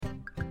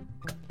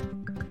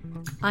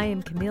I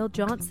am Camille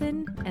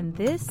Johnson, and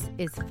this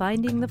is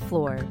Finding the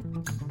Floor.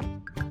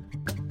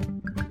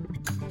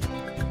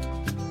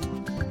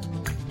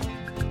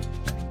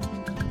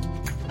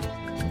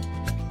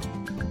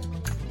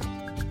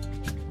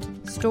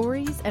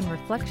 Stories and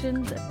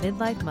reflections of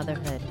midlife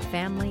motherhood,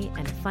 family,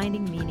 and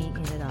finding meaning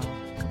in it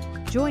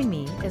all. Join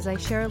me as I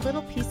share a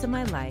little piece of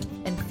my life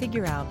and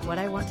figure out what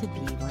I want to be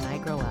when I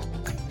grow up.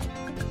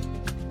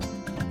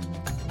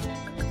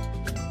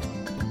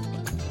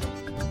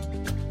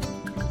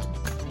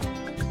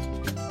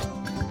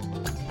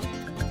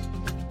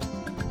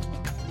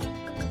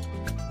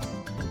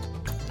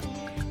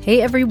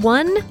 Hey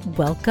everyone,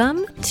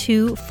 welcome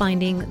to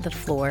Finding the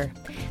Floor.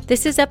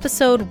 This is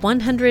episode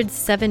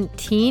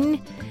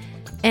 117,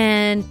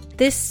 and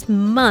this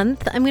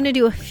month I'm going to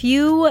do a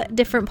few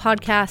different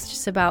podcasts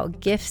just about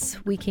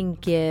gifts we can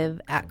give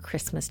at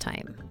Christmas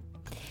time.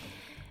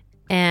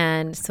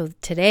 And so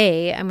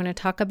today I'm going to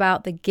talk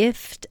about the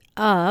gift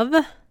of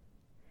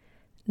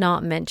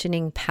not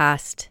mentioning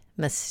past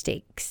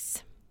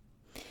mistakes.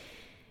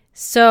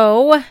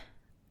 So,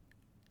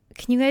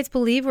 can you guys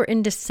believe we're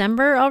in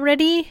December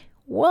already?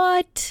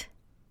 What?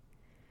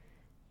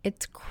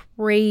 It's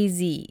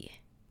crazy.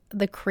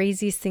 The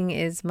craziest thing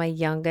is my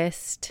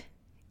youngest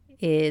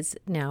is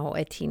now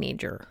a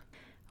teenager.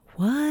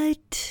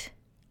 What?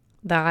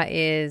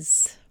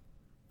 That's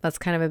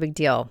kind of a big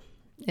deal.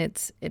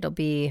 As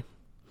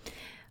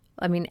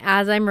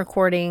I'm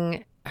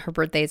recording, her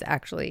birthday is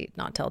actually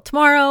not till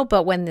tomorrow,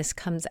 but when this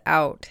comes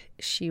out,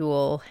 she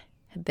will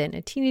have been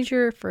a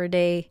teenager for a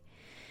day.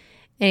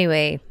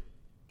 Anyway,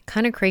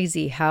 kind of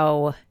crazy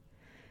how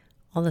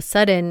all of a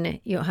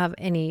sudden you don't have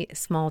any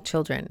small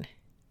children.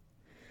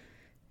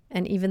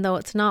 And even though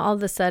it's not all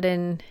of a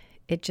sudden,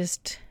 it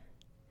just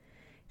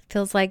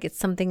feels like it's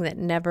something that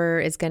never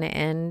is going to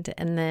end.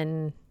 And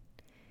then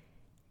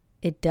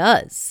it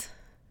does.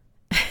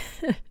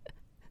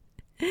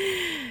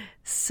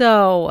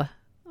 So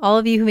all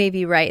of you who may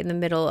be right in the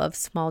middle of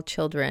small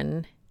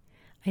children,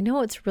 I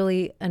know it's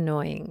really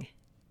annoying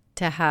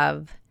to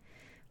have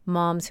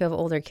moms who have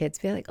older kids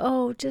be like,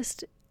 oh,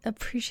 just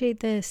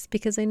appreciate this,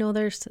 because I know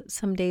there's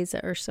some days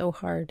that are so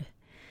hard.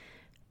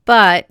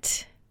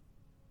 But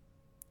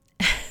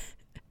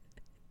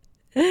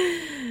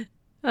I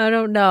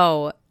don't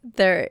know.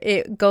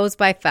 It goes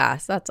by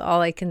fast. That's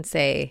all I can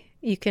say.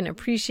 You can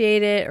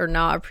appreciate it or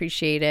not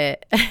appreciate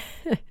it.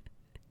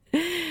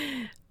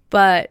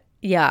 But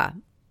yeah,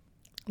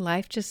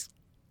 life just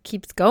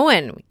keeps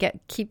going. We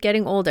keep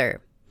getting older.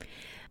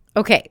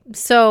 Okay,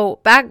 so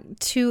back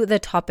to the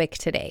topic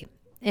today.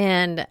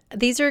 And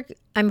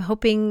I'm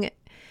hoping,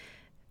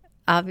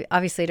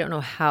 obviously I don't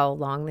know how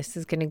long this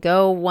is going to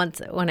go.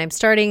 When I'm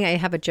starting, I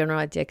have a general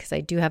idea because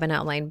I do have an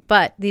outline,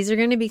 but these are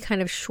going to be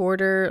kind of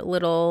shorter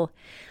little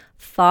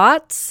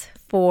thoughts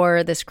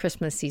for this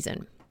Christmas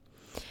season.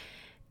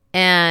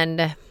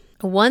 And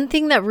one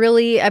thing that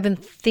really I've been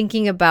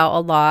thinking about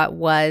a lot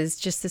was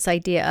just this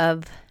idea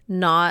of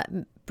not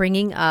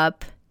bringing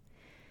up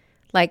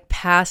like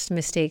past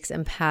mistakes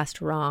and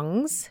past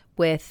wrongs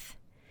with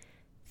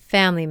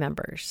family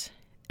members,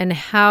 and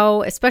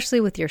how, especially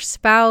with your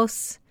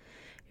spouse,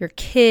 your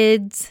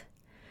kids,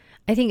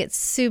 I think it's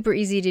super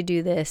easy to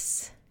do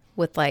this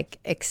with like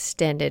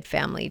extended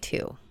family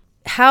too.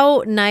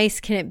 How nice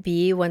can it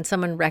be when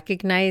someone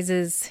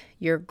recognizes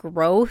your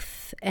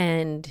growth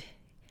and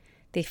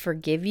they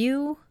forgive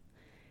you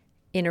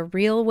in a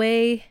real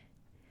way?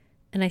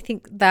 And I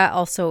think that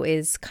also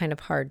is kind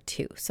of hard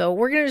too. So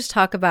we're going to just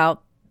talk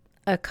about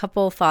a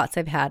couple thoughts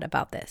I've had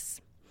about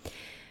this.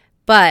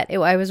 But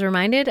I was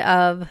reminded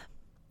of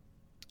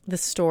the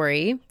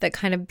story that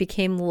kind of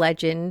became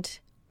legend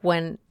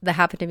that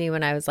happened to me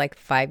when I was like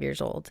 5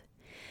 years old.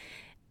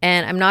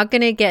 And I'm not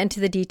going to get into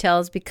the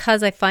details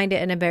because I find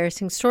it an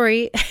embarrassing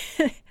story.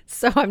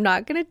 So I'm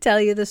not going to tell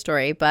you the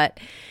story, but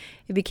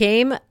it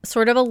became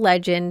sort of a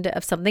legend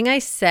of something I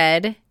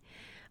said.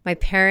 My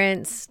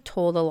parents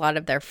told a lot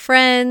of their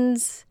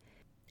friends.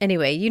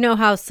 Anyway, you know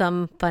how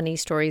some funny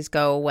stories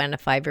go when a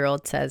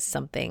 5-year-old says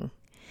something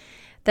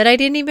that I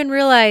didn't even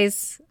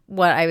realize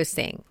what I was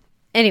saying.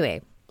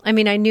 Anyway, I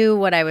knew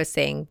what I was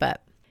saying,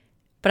 but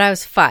I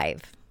was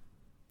 5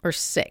 or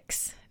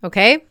 6,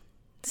 okay?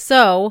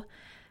 So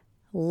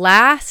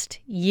last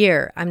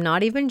year, I'm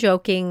not even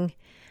joking,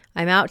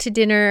 I'm out to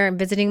dinner, I'm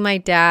visiting my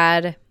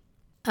dad.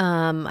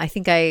 I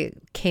think I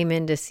came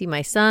in to see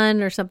my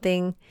son or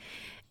something,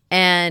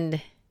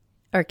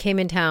 or came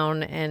in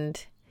town.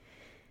 And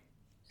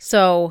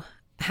so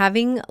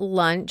having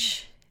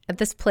lunch at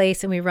this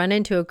place, and we run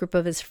into a group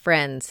of his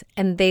friends,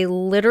 and they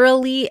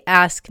literally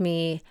ask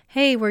me,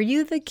 hey, were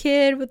you the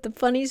kid with the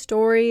funny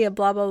story of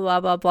blah, blah, blah,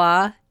 blah,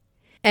 blah?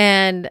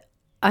 And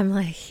I'm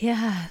like,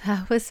 yeah,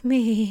 that was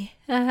me.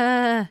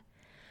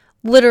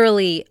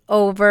 Literally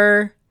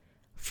over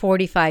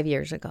 45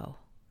 years ago.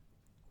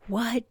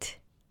 What?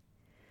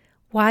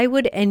 Why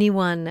would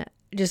anyone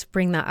just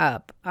bring that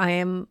up? I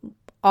am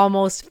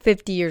almost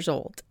 50 years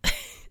old.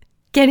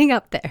 Getting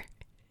up there.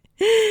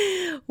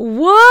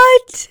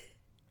 What?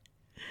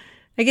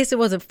 I guess it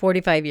wasn't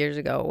 45 years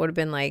ago. It would have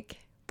been like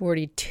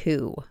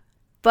 42.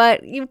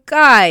 But you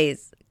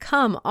guys,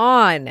 come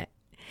on.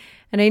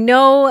 And I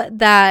know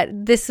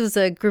that this was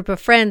a group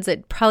of friends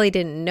that probably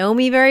didn't know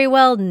me very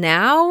well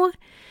now.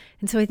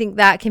 And so I think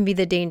that can be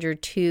the danger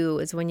too,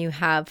 is when you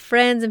have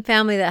friends and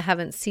family that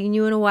haven't seen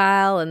you in a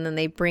while, and then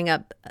they bring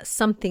up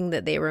something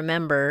that they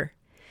remember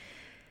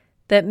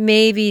that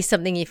maybe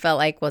something you felt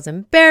like was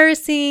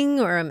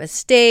embarrassing or a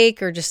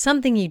mistake or just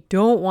something you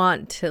don't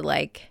want to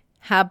like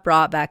have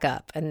brought back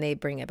up, and they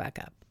bring it back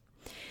up.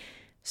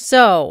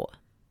 So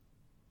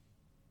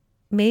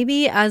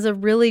maybe as a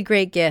really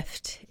great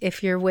gift,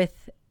 if you're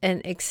with an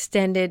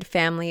extended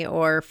family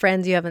or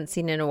friends you haven't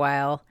seen in a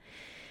while,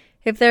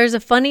 if there's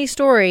a funny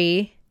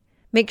story,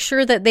 make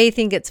sure that they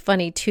think it's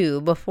funny too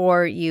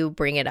before you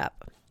bring it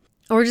up.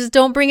 Or just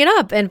don't bring it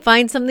up and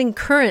find something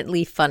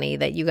currently funny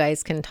that you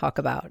guys can talk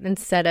about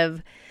instead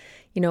of,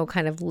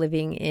 kind of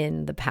living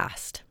in the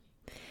past.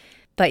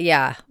 But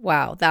yeah,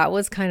 wow, that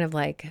was kind of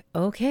like,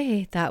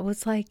 okay, that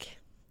was like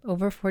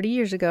over 40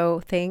 years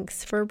ago.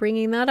 Thanks for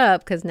bringing that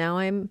up, because now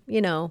I'm,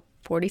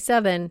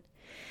 47.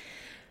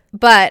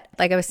 But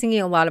like I was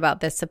thinking a lot about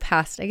this the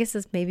past, I guess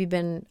it's maybe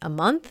been a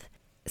month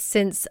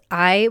since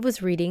I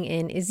was reading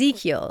in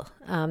Ezekiel.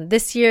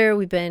 This year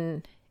we've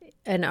been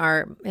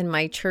in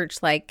my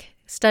church like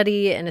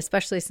study, and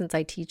especially since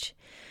I teach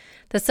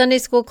the Sunday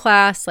school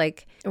class,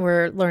 like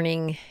we're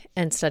learning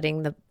and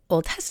studying the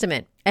Old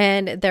Testament.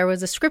 And there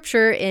was a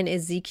scripture in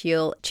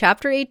Ezekiel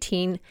chapter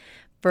 18,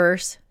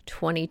 verse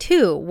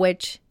 22,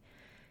 which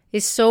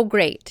is so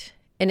great.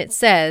 And it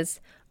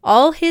says,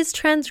 "All his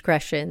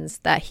transgressions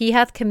that he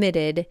hath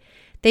committed,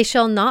 they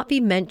shall not be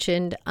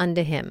mentioned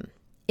unto him.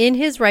 In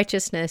his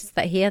righteousness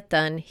that he hath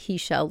done, he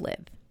shall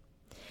live."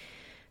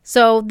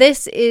 So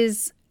this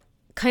is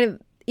kind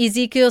of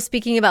Ezekiel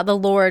speaking about the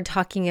Lord,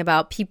 talking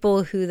about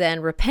people who then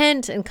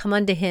repent and come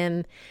unto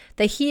him,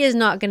 that he is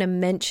not going to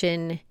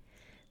mention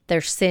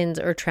their sins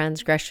or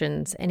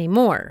transgressions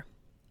anymore.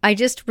 I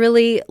just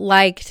really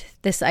liked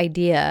this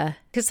idea,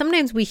 because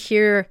sometimes we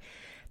hear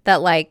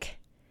that like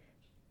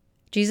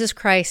Jesus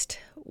Christ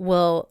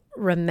will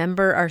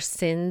remember our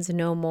sins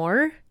no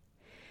more.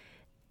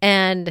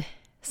 And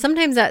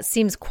sometimes that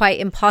seems quite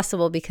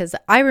impossible, because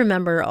I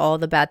remember all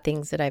the bad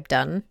things that I've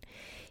done,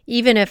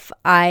 even if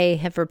I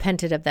have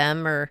repented of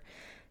them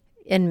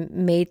and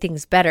made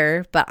things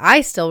better, but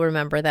I still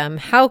remember them.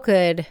 How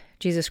could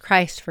Jesus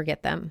Christ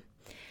forget them?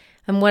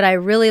 And what I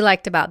really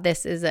liked about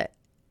this is that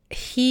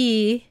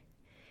he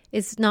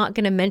is not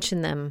going to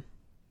mention them.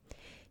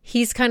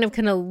 He's kind of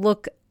going to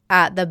look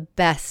at the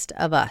best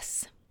of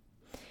us.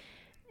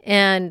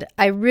 And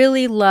I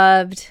really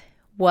loved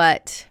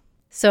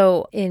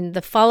so in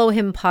the Follow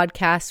Him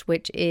podcast,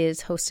 which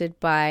is hosted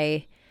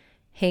by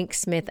Hank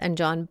Smith and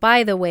John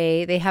By the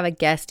Way, they have a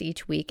guest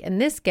each week.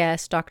 And this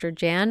guest, Dr.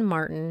 Jan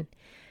Martin,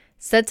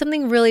 said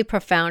something really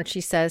profound.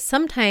 She says,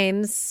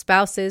 sometimes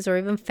spouses or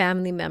even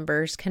family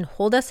members can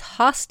hold us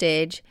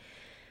hostage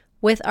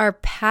with our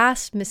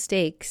past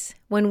mistakes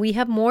when we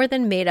have more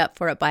than made up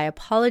for it by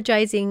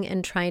apologizing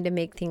and trying to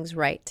make things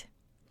right.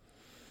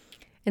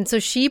 And so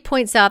she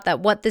points out that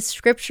what this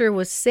scripture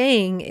was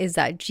saying is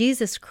that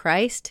Jesus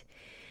Christ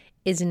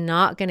is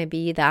not going to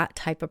be that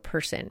type of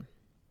person.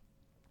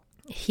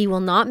 He will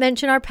not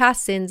mention our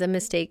past sins and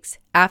mistakes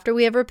after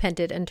we have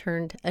repented and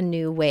turned a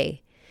new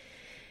way.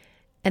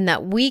 And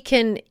that we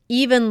can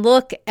even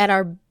look at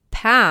our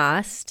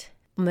past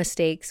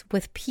mistakes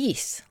with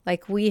peace.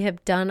 Like we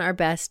have done our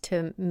best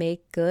to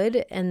make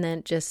good, and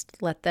then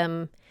just let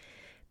them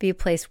be a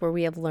place where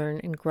we have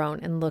learned and grown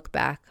and look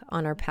back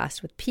on our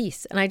past with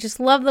peace. And I just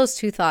love those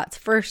two thoughts.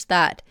 First,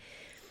 that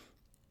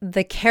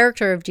the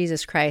character of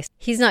Jesus Christ,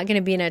 he's not going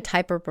to be in a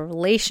type of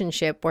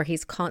relationship where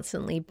he's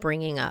constantly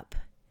bringing up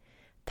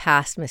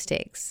past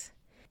mistakes.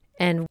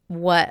 And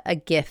what a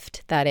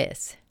gift that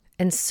is.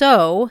 And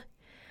so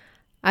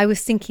I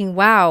was thinking,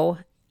 wow,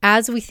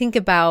 as we think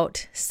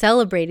about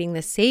celebrating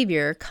the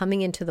Savior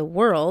coming into the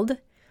world,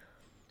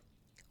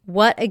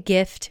 what a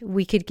gift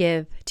we could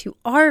give to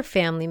our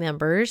family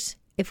members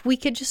if we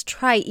could just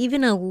try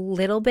even a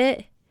little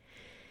bit,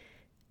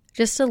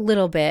 just a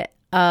little bit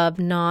of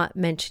not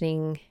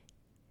mentioning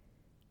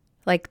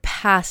like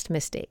past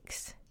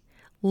mistakes,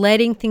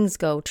 letting things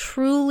go,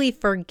 truly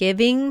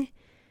forgiving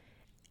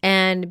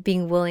and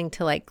being willing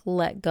to like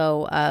let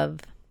go of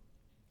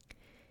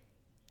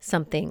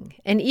something.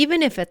 And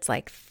even if it's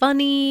like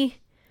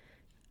funny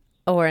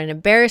or an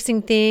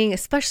embarrassing thing,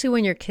 especially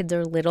when your kids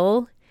are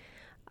little,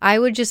 I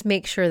would just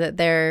make sure that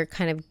they're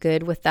kind of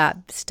good with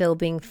that still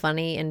being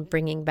funny and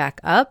bringing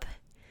back up,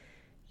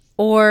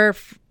 or,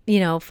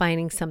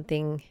 finding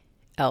something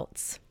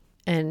else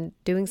and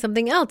doing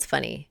something else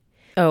funny.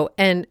 Oh,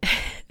 and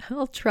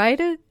I'll try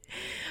to,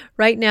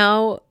 right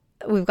now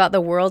we've got the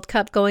World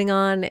Cup going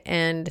on,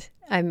 and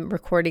I'm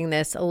recording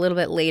this a little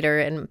bit later,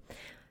 and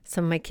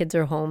some of my kids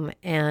are home.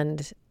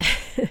 And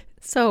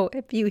so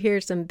if you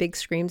hear some big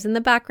screams in the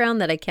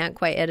background that I can't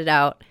quite edit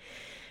out,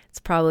 it's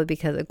probably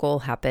because a goal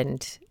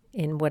happened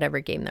in whatever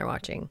game they're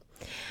watching.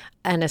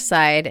 And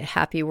aside,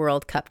 happy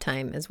World Cup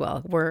time as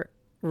well. We're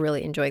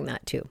really enjoying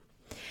that too.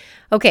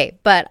 Okay,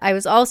 but I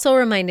was also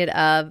reminded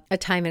of a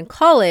time in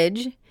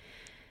college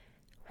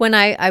when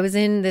I was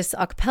in this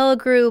a cappella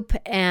group,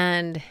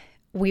 and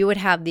we would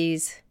have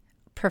these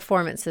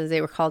performances.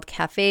 They were called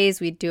cafes.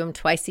 We'd do them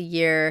twice a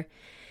year,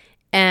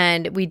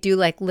 and we'd do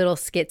like little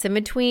skits in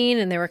between,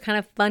 and they were kind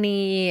of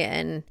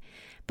funny.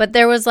 But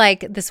there was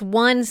like this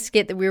one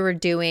skit that we were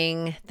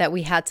doing that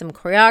we had some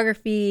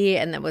choreography,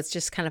 and that was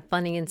just kind of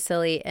funny and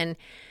silly. And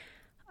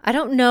I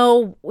don't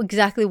know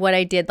exactly what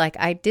I did. Like,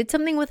 I did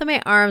something with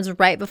my arms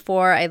right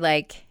before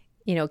I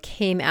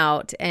came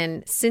out.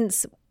 And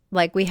since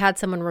like we had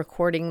someone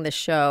recording the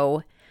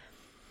show,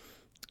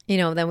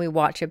 then we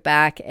watch it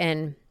back,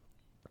 and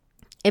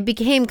it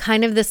became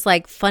kind of this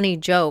like funny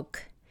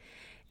joke.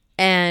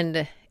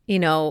 And,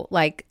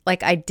 like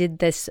I did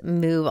this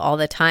move all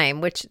the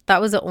time, which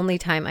that was the only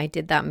time I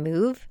did that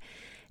move.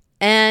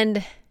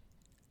 And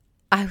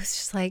I was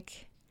just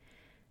like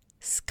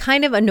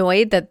kind of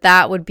annoyed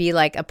that would be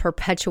like a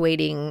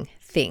perpetuating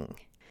thing.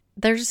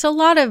 There's just a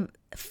lot of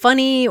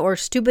funny or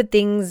stupid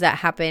things that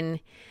happen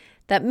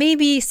that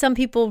maybe some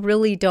people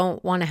really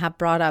don't want to have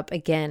brought up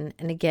again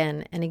and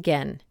again and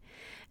again.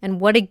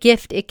 And what a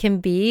gift it can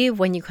be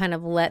when you kind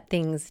of let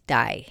things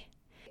die.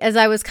 As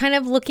I was kind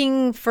of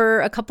looking for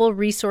a couple of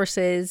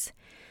resources,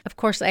 of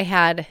course I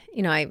had,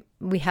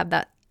 we have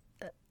that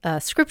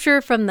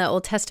scripture from the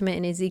Old Testament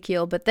in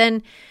Ezekiel, but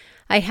then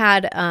I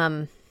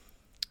had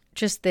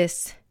just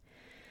this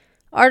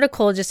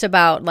article just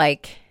about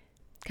like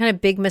kind of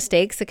big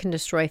mistakes that can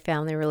destroy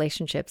family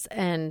relationships.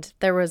 And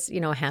there was,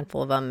 a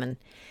handful of them.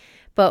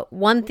 But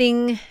one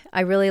thing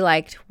I really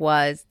liked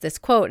was this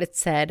quote. It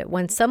said,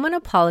 "When someone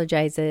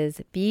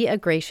apologizes, be a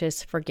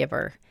gracious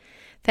forgiver.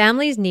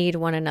 Families need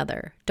one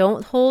another.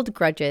 Don't hold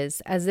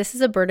grudges, as this is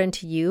a burden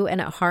to you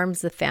and it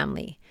harms the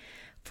family.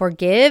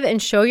 Forgive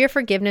and show your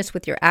forgiveness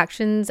with your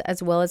actions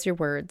as well as your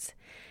words.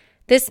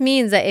 This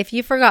means that if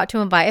you forgot to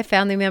invite a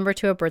family member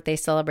to a birthday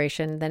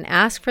celebration, then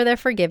ask for their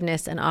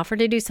forgiveness and offer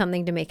to do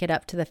something to make it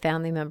up to the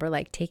family member,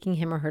 like taking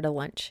him or her to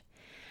lunch.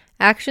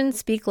 Actions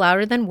speak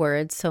louder than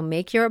words, so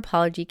make your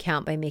apology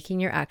count by making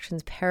your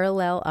actions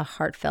parallel a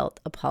heartfelt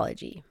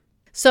apology."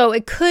 So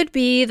it could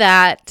be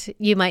that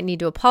you might need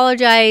to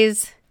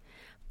apologize,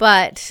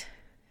 but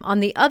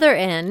on the other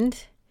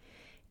end,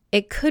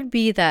 it could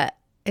be that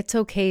it's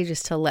okay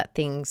just to let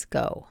things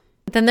go.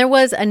 Then there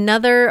was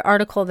another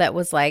article that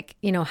was like,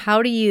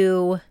 how do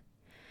you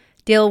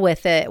deal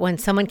with it when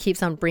someone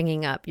keeps on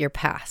bringing up your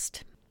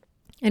past?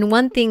 And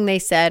one thing they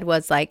said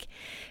was like,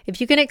 if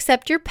you can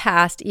accept your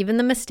past, even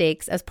the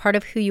mistakes, as part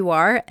of who you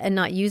are and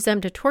not use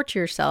them to torture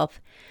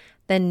yourself,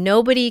 then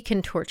nobody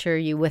can torture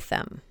you with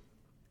them.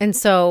 And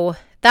so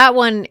that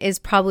one is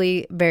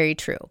probably very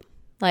true.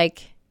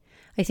 Like,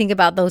 I think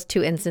about those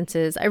two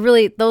instances.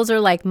 Those are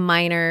like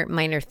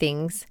minor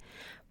things,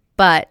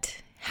 but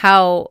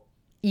how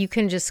you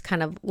can just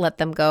kind of let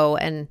them go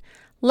and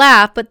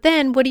laugh. But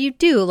then what do you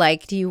do?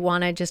 Like, do you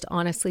want to just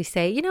honestly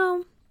say,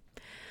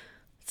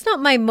 it's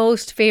not my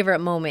most favorite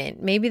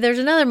moment. Maybe there's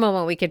another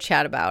moment we could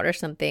chat about or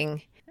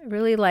something. I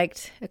really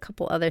liked a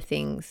couple other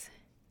things.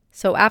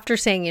 So after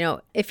saying,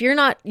 if you're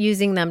not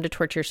using them to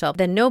torture yourself,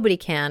 then nobody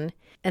can.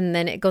 And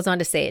then it goes on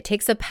to say, it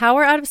takes the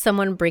power out of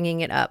someone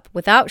bringing it up.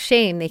 Without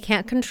shame, they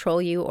can't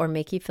control you or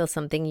make you feel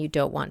something you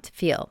don't want to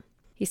feel.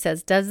 He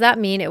says, does that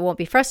mean it won't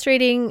be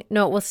frustrating?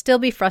 No, it will still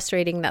be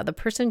frustrating that the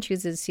person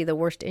chooses to see the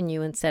worst in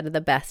you instead of the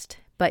best.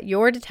 But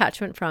your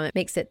detachment from it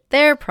makes it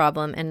their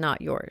problem and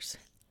not yours.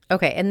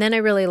 Okay, and then I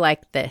really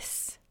like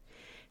this.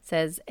 It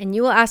says, and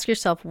you will ask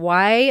yourself,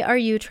 why are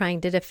you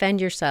trying to defend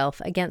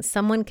yourself against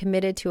someone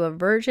committed to a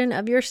version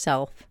of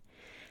yourself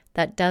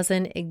that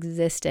doesn't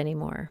exist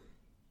anymore,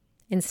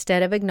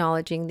 instead of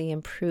acknowledging the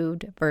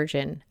improved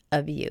version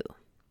of you?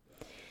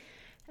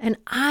 And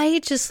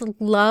I just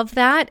love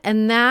that.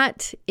 And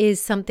that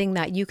is something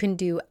that you can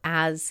do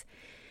as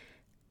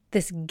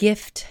this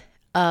gift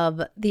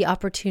of the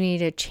opportunity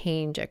to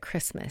change at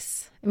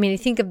Christmas. I mean, I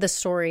think of the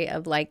story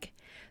of like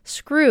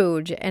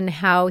Scrooge and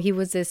how he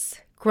was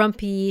this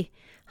grumpy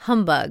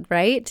humbug,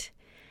 right?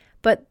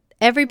 But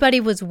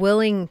everybody was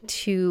willing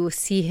to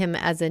see him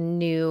as a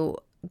new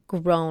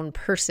grown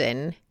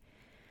person.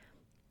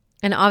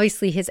 And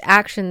obviously his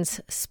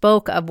actions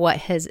spoke of what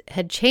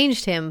had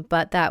changed him,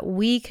 but that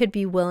we could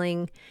be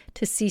willing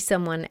to see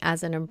someone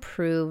as an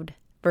improved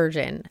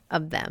version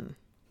of them.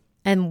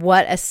 And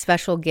what a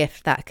special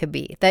gift that could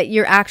be, that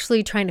you're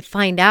actually trying to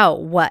find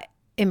out what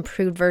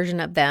improved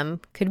version of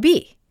them could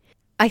be.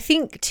 I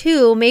think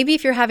too, maybe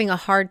if you're having a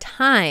hard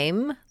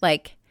time,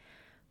 like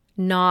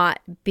not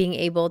being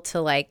able to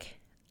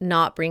like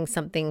not bring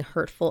something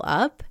hurtful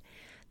up,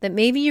 that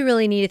maybe you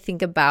really need to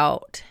think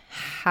about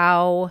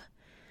how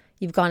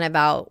you've gone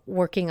about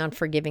working on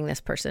forgiving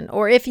this person.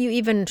 Or if you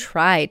even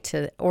tried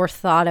to or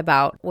thought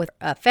about with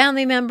a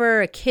family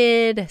member, a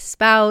kid, a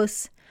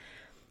spouse,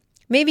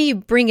 maybe you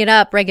bring it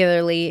up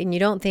regularly and you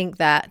don't think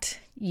that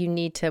you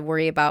need to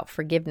worry about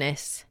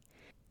forgiveness.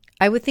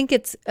 I would think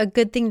it's a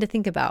good thing to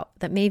think about,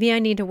 that maybe I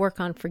need to work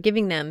on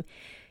forgiving them,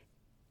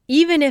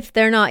 even if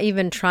they're not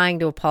even trying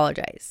to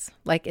apologize.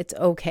 Like, it's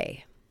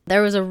okay.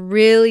 There was a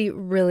really,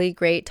 really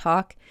great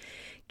talk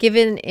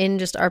given in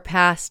just our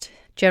past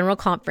general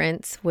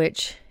conference,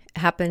 which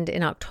happened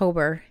in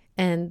October.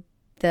 And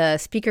the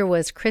speaker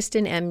was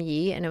Kristen M.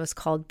 Yee, and it was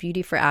called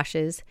Beauty for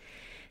Ashes,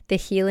 The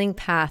Healing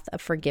Path of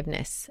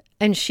Forgiveness.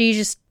 And she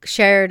just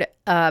shared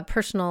a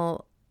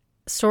personal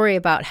story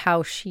about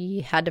how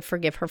she had to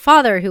forgive her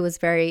father, who was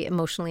very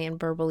emotionally and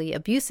verbally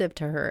abusive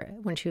to her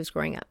when she was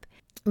growing up.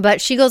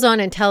 But she goes on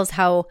and tells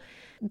how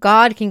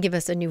God can give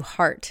us a new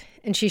heart.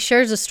 And she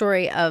shares a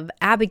story of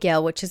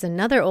Abigail, which is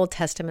another Old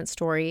Testament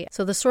story.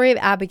 So the story of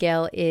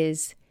Abigail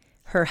is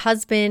her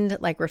husband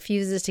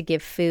refuses to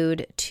give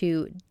food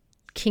to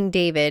King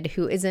David,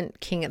 who isn't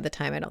king at the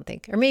time, I don't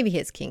think, or maybe he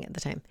is king at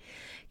the time.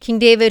 King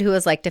David, who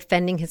was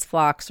defending his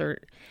flocks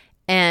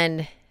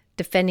and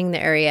defending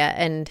the area,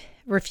 and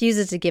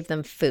refuses to give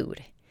them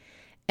food.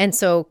 And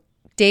so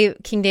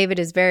King David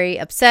is very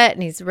upset,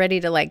 and he's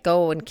ready to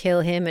go and kill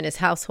him and his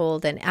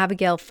household. And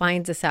Abigail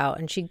finds this out,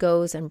 and she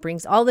goes and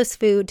brings all this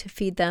food to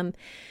feed them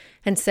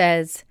and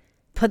says,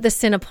 "Put the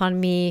sin upon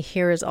me.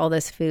 Here is all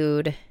this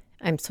food.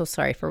 I'm so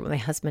sorry for what my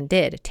husband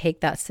did. Take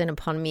that sin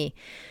upon me."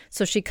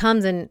 So she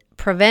comes and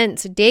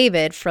prevents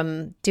David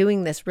from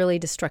doing this really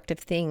destructive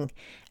thing,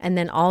 and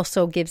then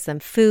also gives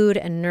them food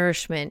and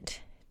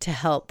nourishment to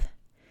help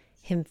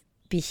him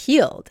be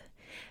healed.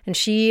 And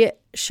she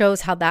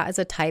shows how that is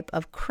a type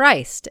of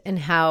Christ, and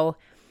how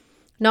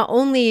not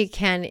only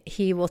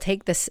he will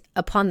take this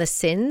upon the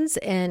sins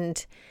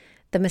and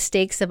the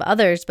mistakes of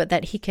others, but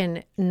that he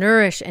can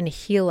nourish and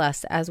heal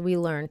us as we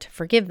learn to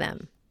forgive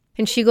them.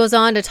 And she goes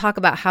on to talk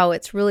about how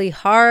it's really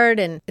hard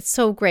and it's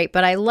so great.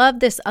 But I love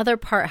this other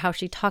part, how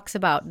she talks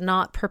about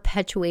not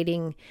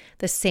perpetuating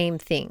the same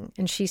thing.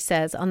 And she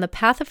says, on the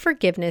path of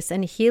forgiveness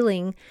and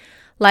healing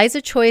lies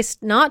a choice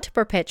not to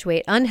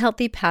perpetuate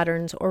unhealthy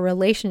patterns or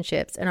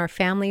relationships in our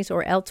families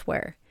or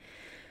elsewhere.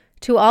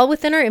 To all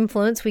within our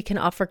influence, we can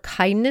offer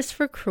kindness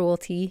for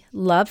cruelty,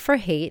 love for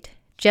hate,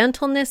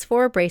 gentleness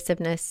for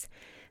abrasiveness,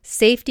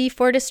 safety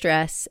for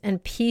distress,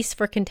 and peace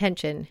for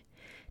contention.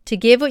 To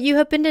give what you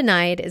have been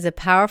denied is a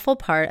powerful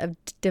part of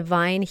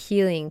divine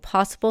healing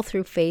possible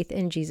through faith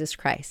in Jesus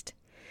Christ.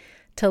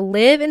 To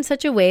live in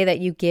such a way that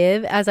you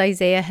give, as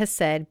Isaiah has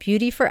said,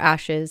 beauty for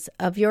ashes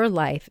of your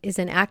life is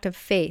an act of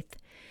faith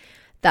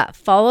that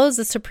follows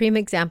the supreme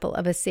example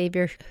of a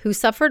Savior who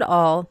suffered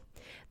all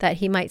that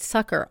he might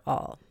succor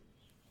all.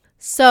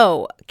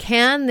 So,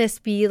 can this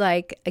be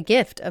like a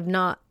gift of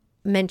not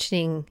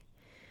mentioning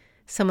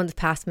someone's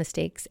past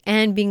mistakes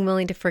and being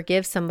willing to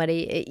forgive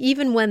somebody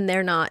even when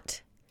they're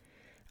not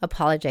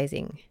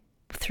apologizing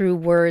through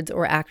words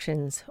or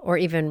actions, or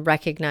even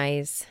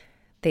recognize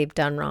they've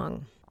done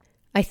wrong?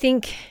 I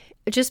think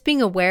just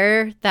being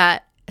aware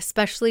that,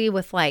 especially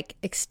with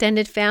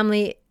extended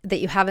family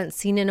that you haven't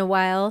seen in a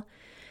while,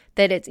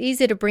 that it's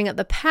easy to bring up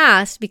the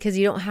past because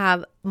you don't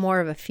have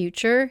more of a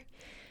future,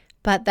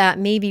 but that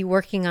maybe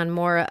working on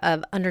more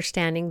of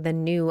understanding the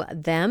new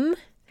them,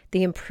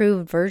 the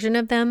improved version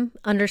of them,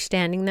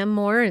 understanding them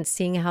more and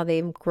seeing how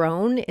they've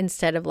grown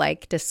instead of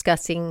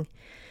discussing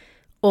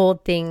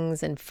old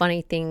things and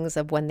funny things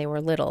of when they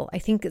were little. I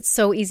think it's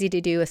so easy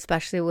to do,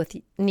 especially with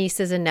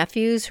nieces and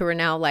nephews who are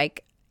now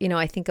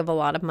I think of a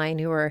lot of mine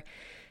who are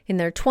in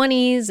their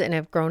 20s and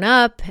have grown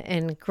up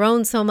and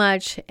grown so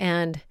much.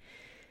 And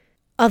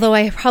although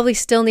I probably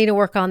still need to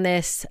work on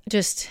this,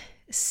 just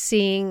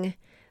seeing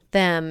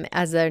them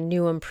as a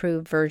new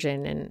improved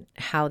version and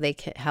how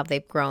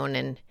they've grown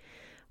and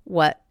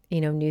what,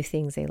 new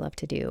things they love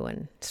to do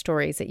and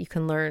stories that you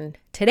can learn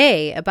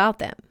today about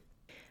them.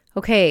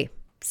 Okay.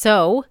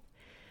 So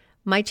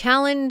my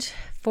challenge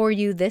for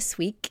you this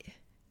week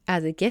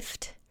as a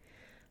gift,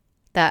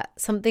 that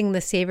something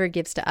the Savior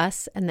gives to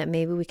us and that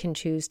maybe we can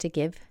choose to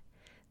give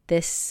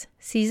this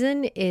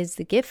season, is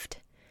the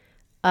gift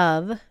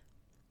of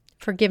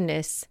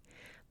forgiveness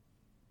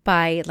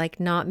by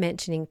not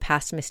mentioning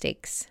past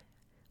mistakes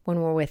when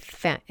we're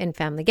with in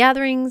family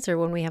gatherings, or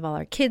when we have all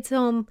our kids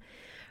home,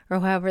 or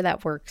however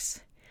that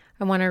works.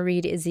 I want to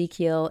read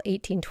Ezekiel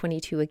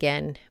 18:22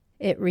 again.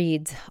 It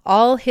reads,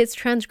 "All his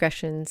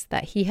transgressions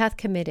that he hath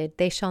committed,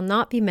 they shall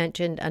not be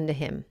mentioned unto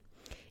him.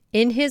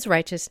 In his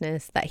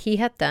righteousness that he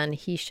hath done,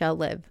 he shall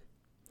live."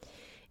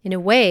 In a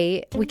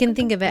way, we can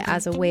think of it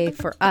as a way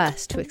for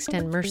us to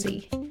extend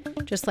mercy,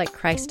 just like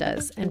Christ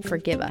does, and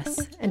forgive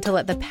us, and to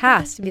let the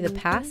past be the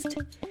past,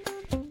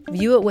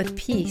 view it with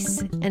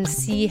peace, and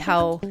see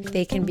how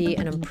they can be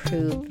an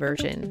improved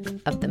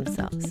version of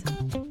themselves.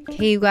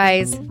 Hey, you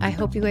guys, I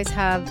hope you guys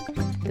have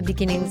the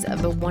beginnings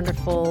of a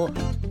wonderful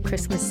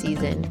Christmas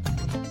season,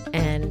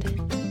 and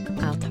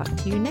I'll talk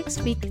to you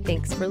next week.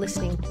 Thanks for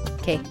listening.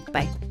 Okay,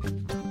 bye.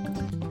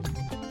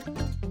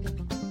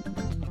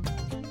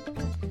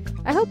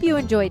 I hope you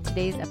enjoyed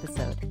today's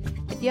episode.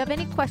 If you have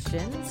any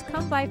questions,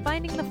 come by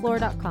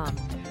findingthefloor.com,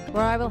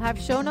 where I will have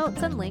show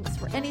notes and links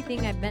for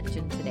anything I've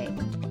mentioned today.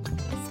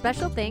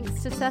 Special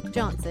thanks to Seth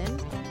Johnson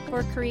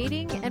for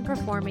creating and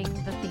performing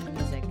the theme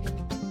music.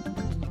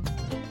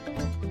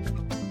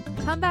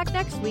 Come back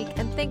next week,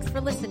 and thanks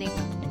for listening.